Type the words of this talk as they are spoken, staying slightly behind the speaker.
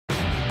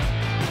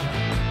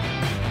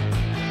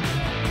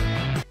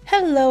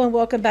Hello and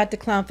welcome back to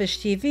Clownfish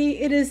TV.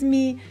 It is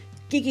me,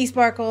 Geeky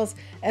Sparkles,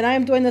 and I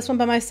am doing this one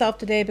by myself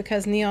today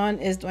because Kneon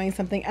is doing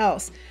something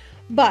else.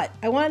 But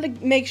I wanted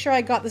to make sure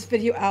I got this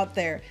video out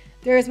there.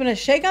 There has been a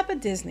shakeup at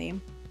Disney.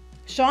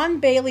 Sean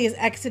Bailey is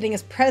exiting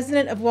as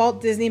president of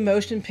Walt Disney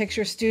Motion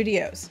Picture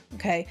Studios.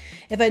 Okay,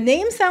 if a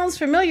name sounds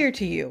familiar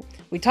to you,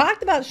 we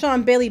talked about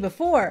Sean Bailey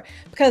before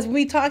because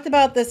we talked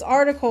about this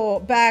article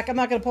back. I'm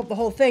not going to pull up the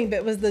whole thing, but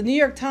it was the New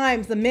York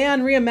Times, the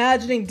man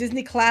reimagining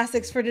Disney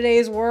classics for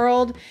today's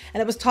world. And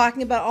it was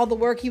talking about all the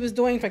work he was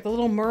doing for like the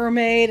Little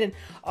Mermaid and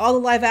all the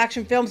live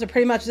action films are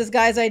pretty much this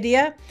guy's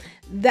idea.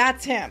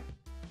 That's him.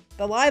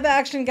 The live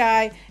action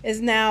guy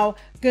is now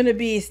going to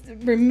be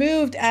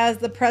removed as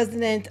the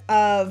president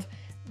of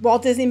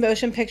Walt Disney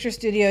Motion Picture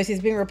Studios. He's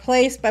being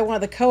replaced by one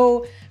of the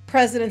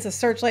co-presidents of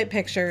Searchlight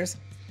Pictures.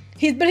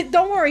 But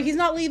don't worry, he's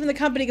not leaving the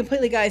company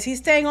completely, guys. He's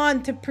staying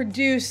on to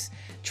produce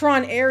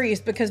Tron Ares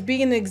because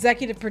being an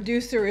executive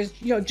producer is,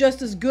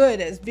 just as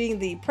good as being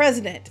the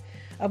president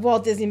of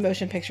Walt Disney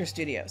Motion Picture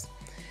Studios.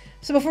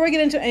 So before we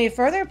get into any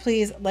further,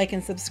 please like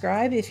and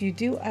subscribe. If you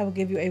do, I will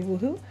give you a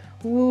woohoo,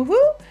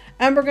 woohoo,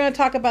 and we're going to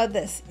talk about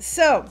this.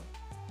 So,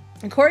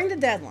 according to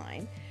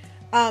Deadline,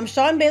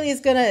 Sean Bailey is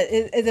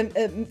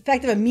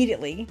effective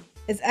immediately,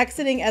 is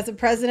exiting as the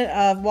president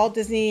of Walt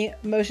Disney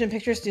Motion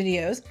Picture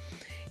Studios.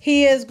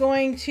 He is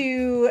going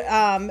to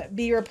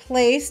be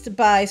replaced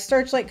by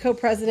Searchlight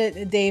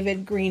co-president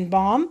David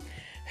Greenbaum,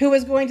 who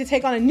is going to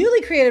take on a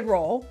newly created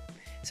role.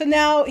 So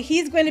now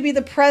he's going to be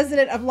the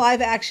president of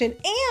live action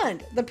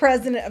and the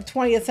president of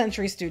 20th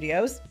Century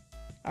Studios.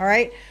 All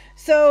right.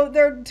 So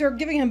they're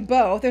giving him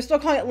both. They're still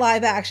calling it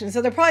live action. So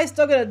they're probably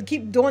still going to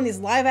keep doing these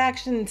live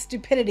action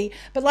stupidity.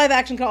 But live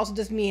action could also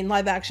just mean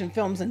live action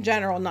films in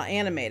general, not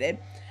animated.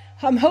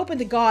 I'm hoping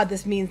to God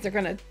this means they're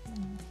going to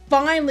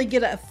finally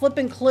get a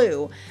flipping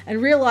clue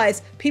and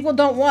realize people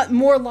don't want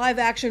more live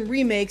action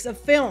remakes of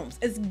films.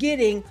 It's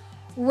getting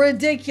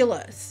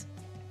ridiculous.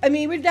 I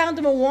mean, we're down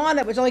to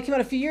Moana, which only came out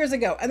a few years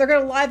ago, and they're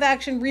going to live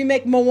action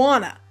remake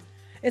Moana.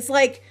 It's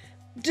like,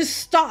 just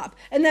stop.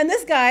 And then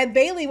this guy,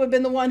 Bailey, would have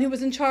been the one who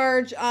was in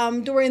charge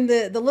during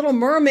the Little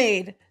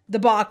Mermaid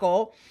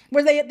debacle,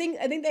 where I think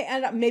they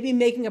ended up maybe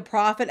making a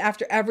profit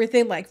after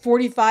everything, like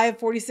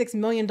 $46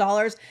 million.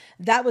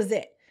 That was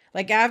it.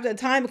 Like after the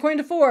time, according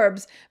to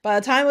Forbes, by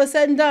the time it was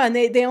said and done,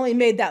 they only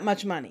made that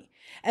much money.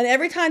 And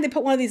every time they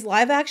put one of these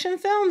live action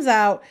films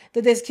out,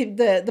 that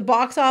the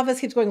box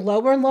office keeps going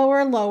lower and lower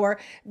and lower.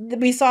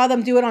 We saw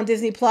them do it on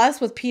Disney Plus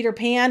with Peter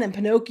Pan and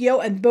Pinocchio,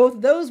 and both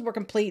of those were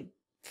complete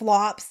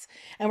flops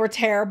and were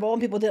terrible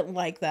and people didn't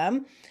like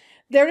them.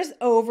 They're just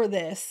over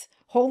this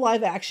whole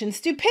live action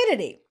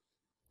stupidity.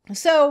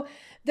 So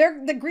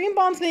the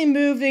Greenbaum's going to be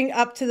moving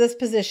up to this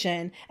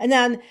position. And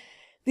then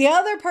the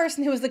other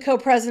person who was the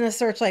co-president of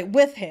Searchlight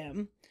with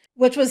him,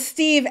 which was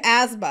Steve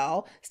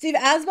Asbell. Steve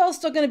Asbell is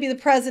still going to be the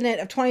president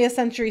of 20th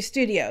Century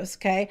Studios,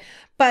 okay?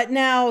 But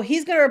now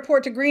he's going to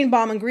report to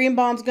Greenbaum, and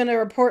Greenbaum's going to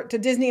report to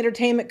Disney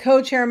Entertainment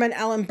co-chairman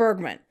Alan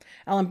Bergman.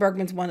 Alan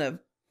Bergman's one of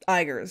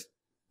Iger's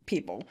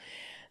people.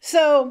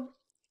 So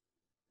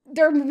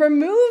they're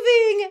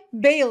removing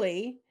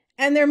Bailey,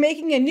 and they're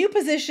making a new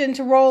position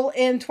to roll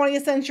in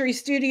 20th Century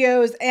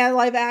Studios and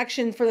live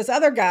action for this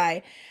other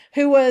guy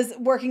who was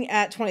working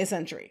at 20th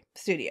Century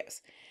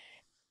Studios.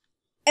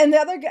 And the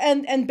other,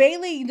 and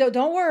Bailey,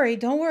 don't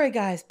worry,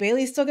 guys.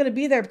 Bailey's still going to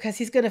be there because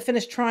he's going to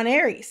finish Tron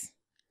Ares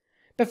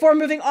before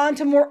moving on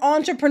to more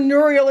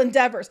entrepreneurial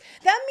endeavors.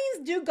 That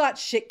means dude got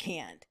shit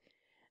canned.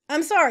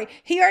 I'm sorry.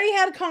 He already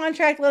had a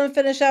contract. Let him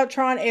finish out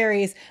Tron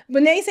Ares.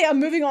 When they say I'm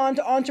moving on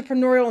to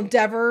entrepreneurial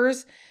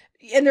endeavors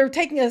and they're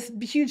taking a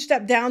huge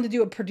step down to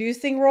do a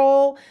producing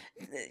role,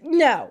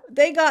 no,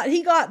 he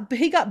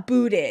got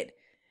booted.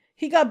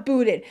 He got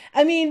booted.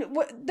 I mean,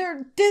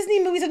 their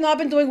Disney movies have not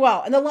been doing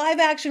well, and the live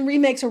action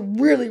remakes are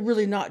really,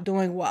 really not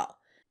doing well.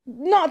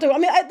 I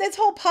mean, this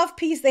whole puff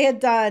piece they had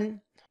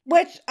done,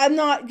 which I'm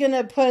not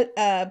gonna put,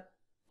 I'm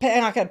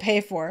not gonna pay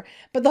for,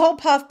 but the whole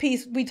puff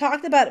piece, we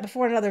talked about it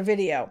before in another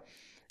video,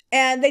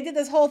 and they did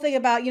this whole thing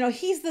about,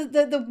 he's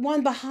the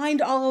one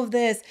behind all of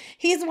this.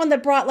 He's the one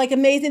that brought like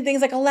amazing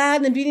things like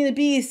Aladdin and Beauty and the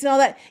Beast and all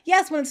that.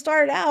 Yes, when it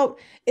started out,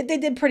 they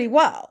did pretty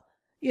well.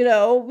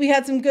 We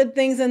had some good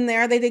things in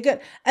there. They did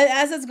good. And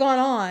as it's gone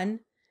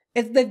on,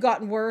 they've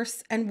gotten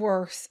worse and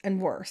worse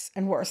and worse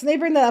and worse. And they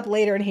bring that up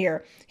later in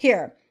here.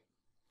 Here,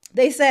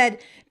 they said,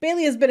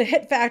 Bailey has been a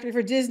hit factory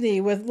for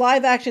Disney with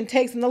live action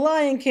takes on The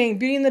Lion King,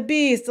 Beauty and the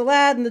Beast,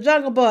 Aladdin, The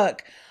Jungle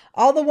Book,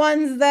 all the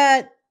ones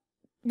that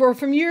were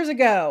from years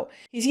ago.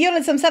 He's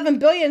yielded some $7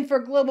 billion for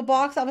global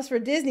box office for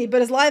Disney,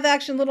 but his live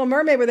action Little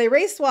Mermaid, where they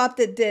race swapped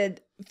it,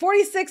 did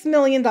 $46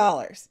 million.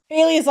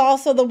 Bailey is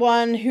also the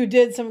one who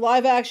did some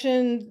live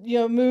action,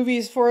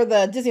 movies for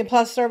the Disney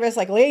Plus service,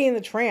 like Lady and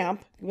the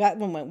Tramp. That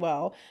one went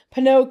well.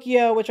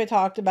 Pinocchio, which I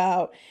talked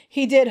about.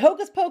 He did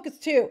Hocus Pocus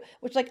 2,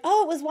 which it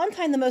was one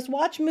time the most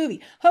watched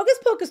movie. Hocus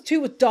Pocus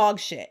 2 was dog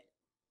shit.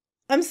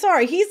 I'm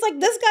sorry. He's like,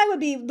 this guy would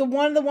be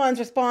one of the ones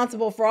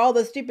responsible for all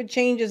the stupid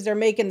changes they're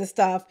making to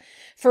stuff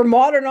for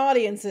modern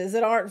audiences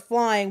that aren't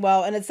flying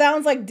well. And it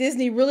sounds like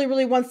Disney really,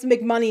 really wants to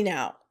make money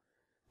now.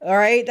 All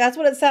right, that's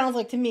what it sounds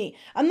like to me.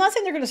 I'm not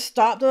saying they're going to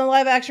stop doing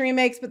live action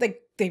remakes, but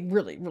they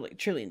really, really,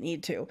 truly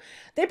need to.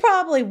 They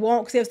probably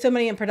won't because they have so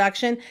many in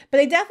production, but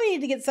they definitely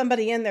need to get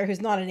somebody in there who's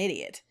not an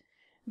idiot.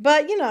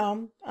 But, you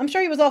know, I'm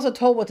sure he was also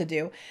told what to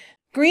do.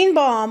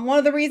 Greenbaum, one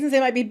of the reasons they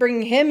might be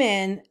bringing him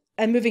in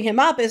and moving him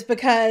up is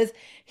because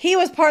he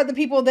was part of the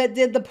people that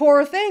did the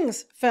Poor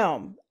Things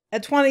film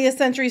at 20th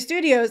Century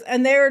Studios,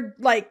 and they're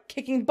like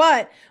kicking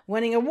butt,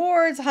 winning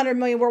awards, 100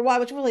 million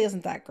worldwide, which really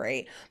isn't that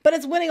great, but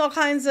it's winning all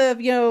kinds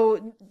of, you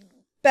know,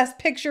 Best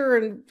Picture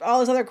and all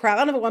this other crap.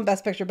 I don't know if it won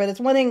Best Picture, but it's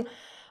winning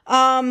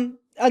all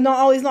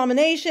these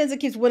nominations. It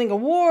keeps winning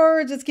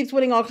awards. It keeps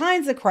winning all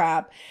kinds of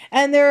crap,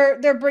 and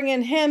they're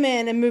bringing him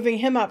in and moving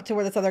him up to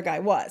where this other guy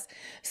was.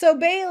 So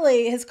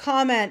Bailey, his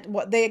comment,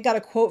 they got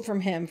a quote from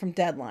him from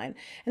Deadline,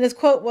 and his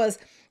quote was,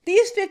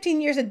 "These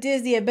 15 years at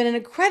Disney have been an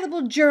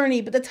incredible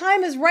journey, but the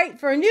time is right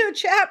for a new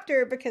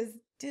chapter because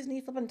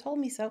Disney flippin' told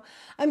me so.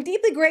 I'm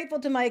deeply grateful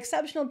to my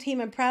exceptional team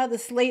and proud of the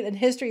slate and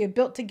history I've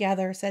built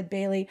together," said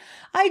Bailey.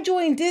 "I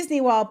joined Disney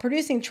while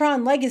producing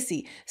Tron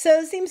Legacy, so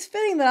it seems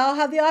fitting that I'll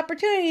have the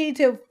opportunity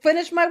to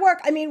finish my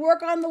work.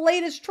 Work on the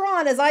latest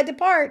Tron as I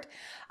depart.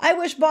 I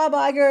wish Bob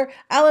Iger,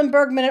 Alan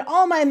Bergman, and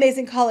all my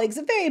amazing colleagues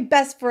the very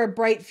best for a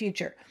bright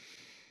future."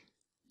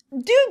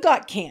 Dude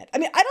got canned. I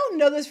don't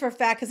know this for a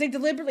fact because they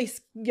deliberately,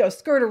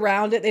 skirt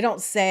around it. They don't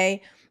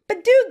say,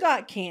 but dude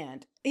got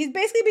canned. He's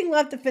basically being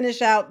left to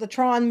finish out the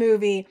Tron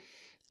movie.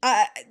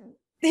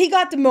 He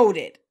got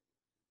demoted.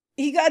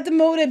 He got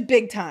demoted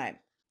big time.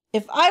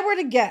 If I were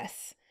to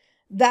guess,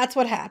 that's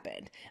what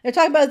happened. They're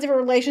talking about his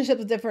different relationships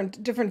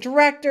with different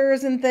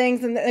directors and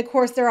things. And of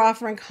course, they're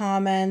offering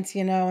comments,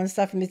 and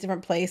stuff from these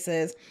different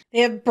places.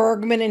 They have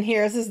Bergman in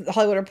here. This is the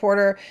Hollywood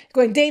Reporter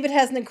going, "David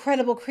has an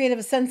incredible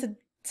creative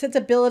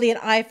sensibility and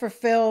eye for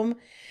film,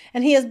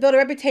 and he has built a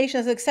reputation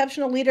as an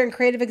exceptional leader and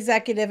creative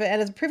executive,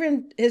 and has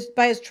proven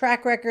by his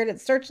track record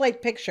at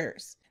Searchlight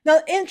Pictures."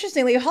 Now,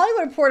 interestingly,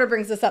 Hollywood Reporter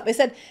brings this up. They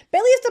said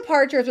Bailey's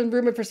departure has been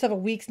rumored for several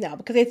weeks now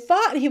because they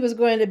thought he was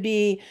going to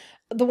be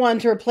the one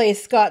to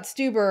replace Scott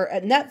Stuber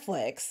at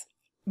Netflix,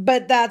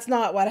 but that's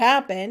not what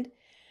happened.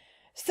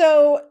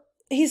 So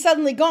he's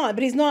suddenly gone,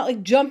 but he's not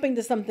like jumping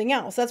to something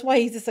else. That's why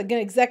he's just going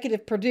to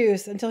executive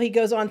produce until he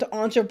goes on to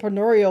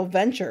entrepreneurial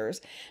ventures,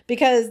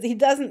 because he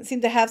doesn't seem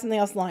to have something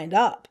else lined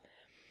up.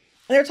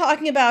 And they're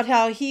talking about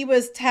how he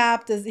was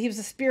tapped as he was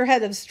a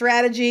spearhead of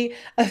strategy.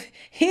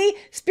 He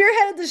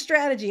spearheaded the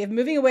strategy of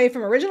moving away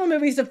from original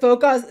movies to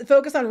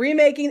focus on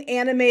remaking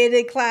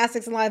animated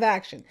classics and live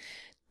action.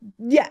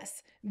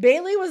 Yes.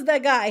 Bailey was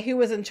that guy who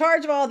was in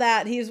charge of all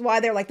that. He's why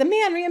they're like the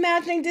man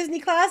reimagining Disney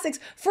classics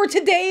for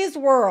today's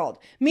world,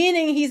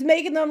 meaning he's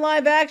making them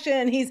live action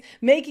and he's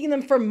making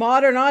them for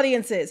modern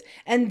audiences.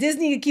 And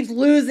Disney keeps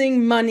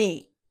losing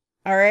money.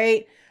 All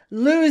right.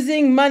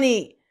 Losing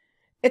money.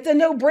 It's a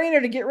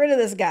no-brainer to get rid of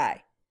this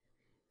guy.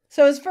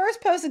 So his first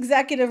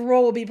post-executive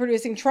role will be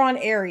producing Tron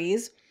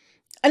Ares,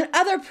 and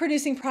other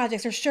producing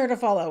projects are sure to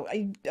follow.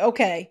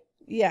 Okay.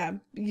 Yeah,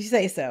 you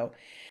say so.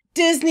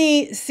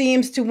 Disney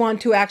seems to want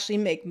to actually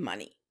make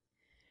money.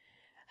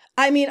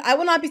 I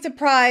will not be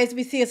surprised if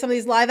we see some of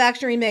these live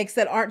action remakes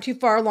that aren't too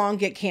far along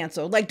get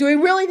canceled. Like, do we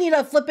really need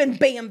a flippin'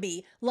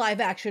 Bambi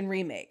live action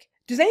remake?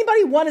 Does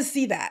anybody want to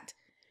see that?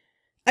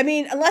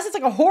 Unless it's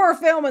like a horror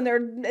film,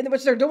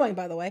 which they're doing,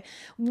 by the way.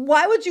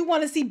 Why would you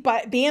want to see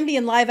Bambi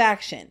in live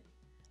action?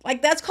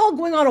 Like, that's called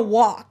going on a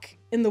walk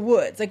in the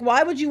woods. Like,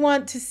 why would you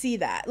want to see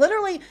that?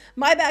 Literally,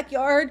 my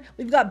backyard,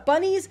 we've got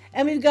bunnies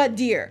and we've got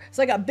deer.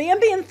 So I got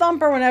Bambi and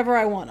Thumper whenever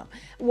I want them.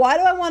 Why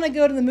do I want to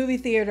go to the movie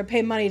theater to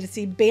pay money to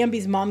see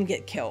Bambi's mom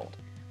get killed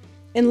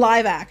in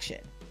live action?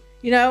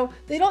 They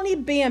don't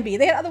need Bambi.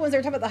 They had other ones. They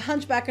were talking about the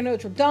Hunchback of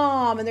Notre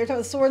Dame, and they're talking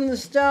about the Sword in the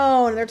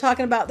Stone, and they're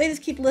talking about, they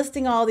just keep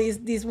listing all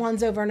these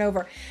ones over and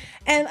over.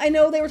 And I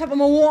know they were talking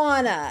about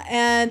Moana,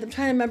 and I'm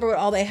trying to remember what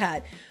all they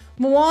had.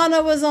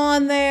 Moana was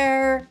on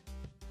there.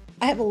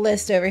 I have a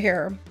list over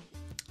here.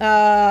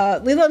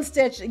 Lilo and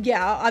Stitch,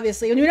 yeah,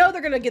 obviously. And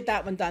they're going to get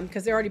that one done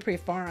because they're already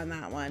pretty far on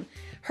that one.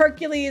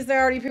 Hercules, they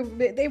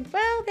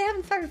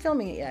haven't started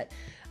filming it yet.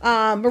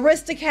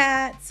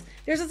 Aristocats,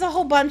 there's just a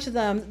whole bunch of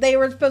them. They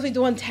were supposed to be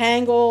doing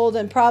Tangled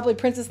and probably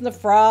Princess and the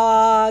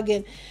Frog.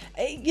 And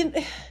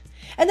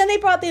then they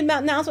brought the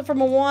announcement for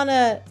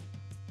Moana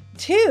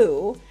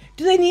 2.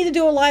 Do they need to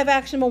do a live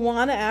action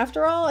Moana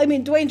after all?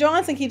 Dwayne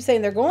Johnson keeps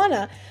saying they're going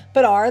to,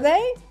 but are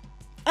they?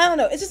 I don't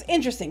know. It's just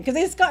interesting because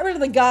they just got rid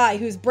of the guy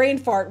whose brain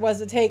fart was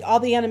to take all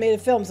the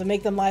animated films and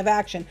make them live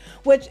action,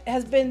 which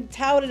has been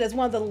touted as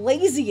one of the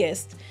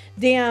laziest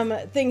damn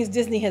things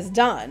Disney has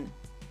done.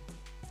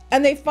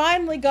 And they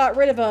finally got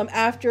rid of him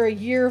after a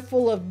year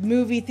full of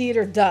movie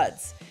theater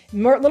duds.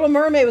 Little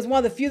Mermaid was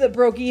one of the few that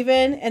broke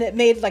even, and it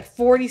made like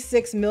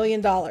 $46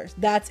 million.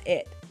 That's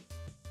it.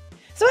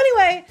 So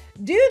anyway,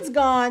 dude's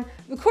gone.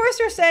 Of course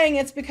they're saying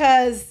it's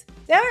because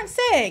they aren't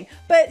saying,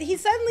 but he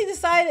suddenly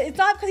decided, it's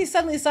not because he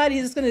suddenly decided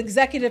he's just going to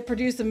executive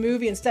produce a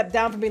movie and step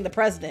down from being the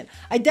president.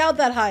 I doubt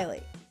that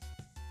highly.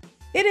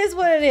 It is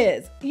what it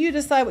is. You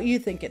decide what you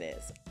think it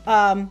is.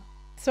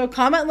 So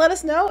comment and let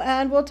us know,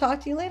 and we'll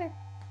talk to you later.